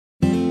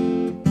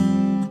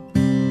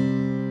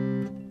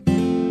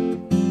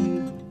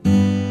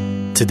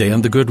Today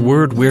on The Good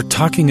Word, we're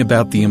talking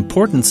about the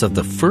importance of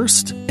the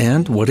first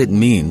and what it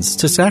means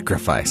to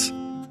sacrifice.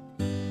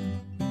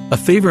 A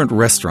favorite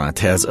restaurant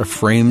has a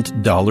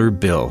framed dollar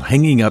bill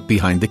hanging up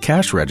behind the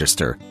cash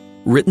register.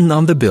 Written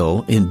on the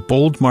bill in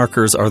bold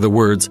markers are the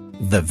words,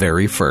 "The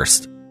very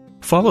first,"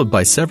 followed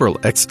by several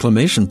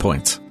exclamation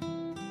points.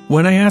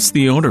 When I asked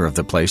the owner of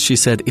the place, she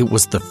said it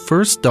was the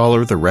first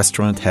dollar the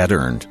restaurant had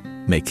earned,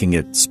 making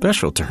it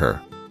special to her.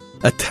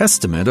 A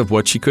testament of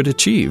what she could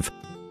achieve.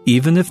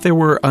 Even if there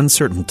were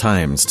uncertain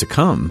times to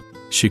come,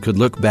 she could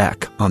look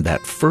back on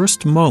that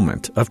first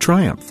moment of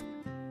triumph.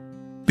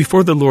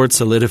 Before the Lord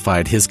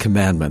solidified His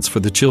commandments for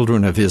the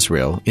children of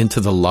Israel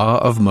into the law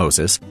of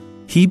Moses,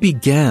 He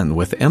began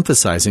with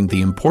emphasizing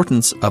the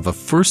importance of a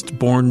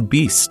firstborn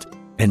beast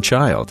and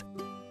child,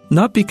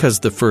 not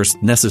because the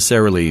first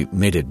necessarily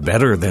made it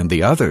better than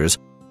the others,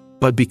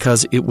 but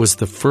because it was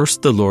the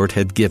first the Lord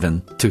had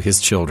given to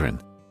His children.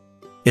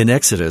 In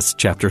Exodus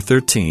chapter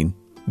 13,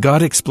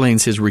 God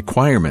explains His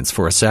requirements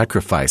for a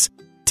sacrifice,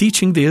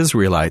 teaching the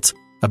Israelites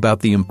about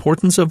the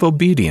importance of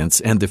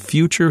obedience and the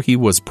future He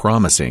was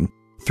promising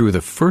through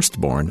the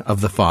firstborn of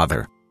the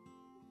Father.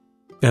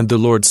 And the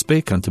Lord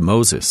spake unto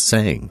Moses,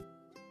 saying,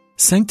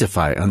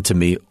 Sanctify unto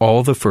me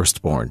all the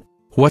firstborn,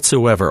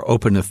 whatsoever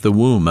openeth the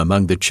womb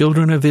among the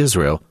children of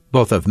Israel,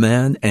 both of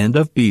man and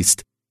of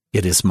beast,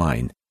 it is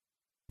mine.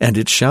 And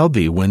it shall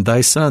be when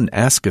thy son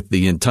asketh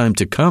thee in time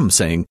to come,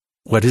 saying,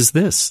 What is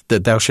this,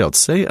 that thou shalt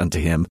say unto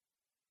him,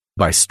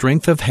 By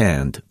strength of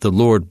hand the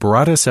Lord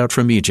brought us out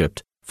from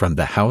Egypt, from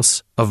the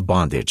house of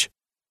bondage.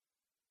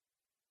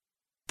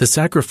 The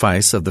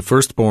sacrifice of the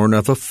firstborn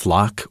of a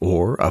flock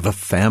or of a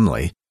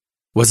family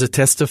was a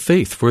test of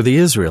faith for the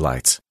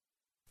Israelites.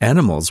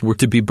 Animals were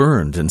to be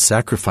burned and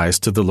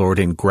sacrificed to the Lord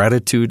in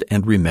gratitude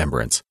and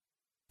remembrance,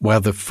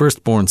 while the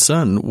firstborn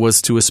son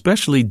was to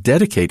especially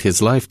dedicate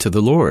his life to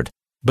the Lord.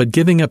 But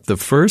giving up the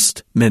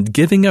first meant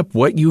giving up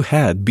what you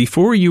had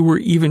before you were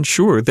even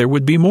sure there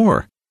would be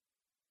more.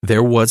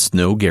 There was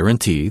no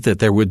guarantee that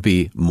there would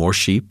be more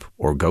sheep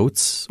or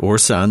goats or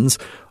sons,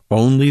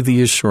 only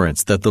the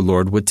assurance that the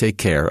Lord would take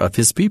care of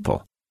His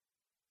people.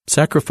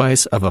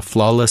 Sacrifice of a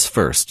flawless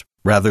first,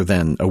 rather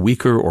than a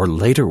weaker or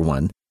later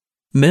one,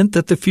 meant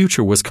that the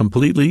future was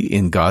completely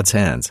in God's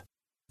hands.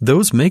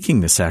 Those making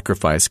the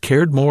sacrifice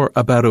cared more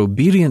about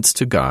obedience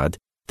to God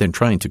than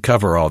trying to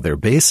cover all their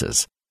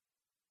bases.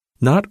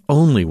 Not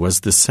only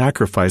was the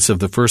sacrifice of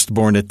the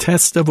firstborn a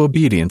test of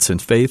obedience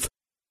and faith,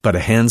 but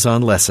a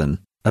hands-on lesson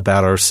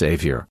about our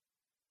Savior.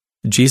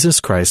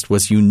 Jesus Christ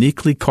was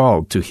uniquely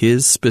called to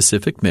His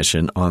specific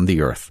mission on the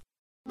earth.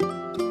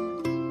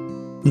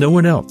 No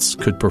one else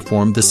could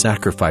perform the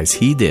sacrifice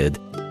He did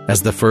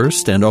as the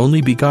first and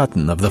only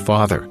begotten of the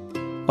Father.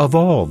 Of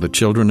all the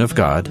children of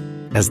God,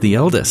 as the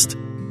eldest,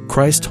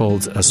 Christ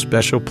holds a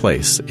special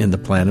place in the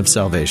plan of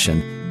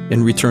salvation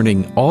in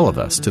returning all of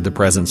us to the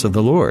presence of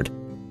the Lord.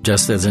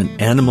 Just as an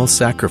animal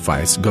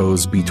sacrifice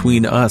goes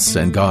between us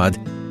and God,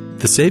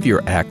 the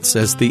Savior acts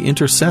as the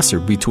intercessor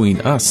between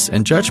us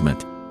and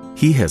judgment.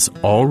 He has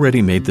already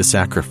made the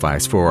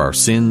sacrifice for our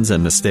sins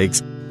and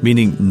mistakes,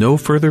 meaning no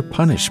further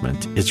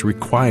punishment is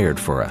required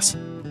for us.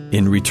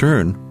 In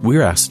return,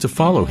 we're asked to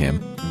follow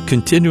Him,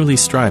 continually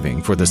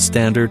striving for the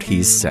standard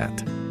He's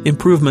set.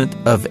 Improvement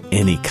of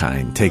any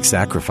kind takes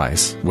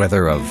sacrifice,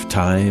 whether of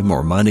time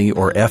or money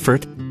or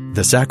effort.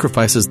 The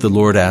sacrifices the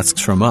Lord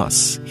asks from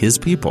us, His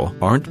people,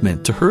 aren't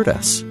meant to hurt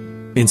us.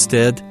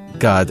 Instead,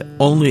 God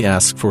only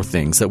asks for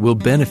things that will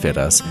benefit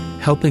us,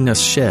 helping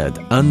us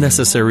shed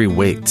unnecessary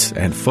weight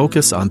and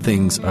focus on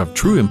things of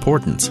true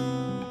importance.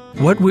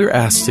 What we're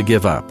asked to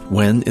give up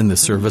when in the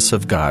service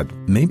of God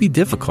may be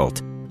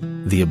difficult.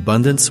 The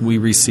abundance we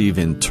receive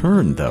in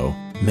turn, though,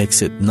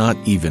 makes it not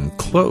even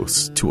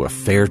close to a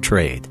fair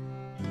trade.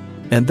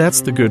 And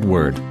that's the good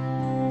word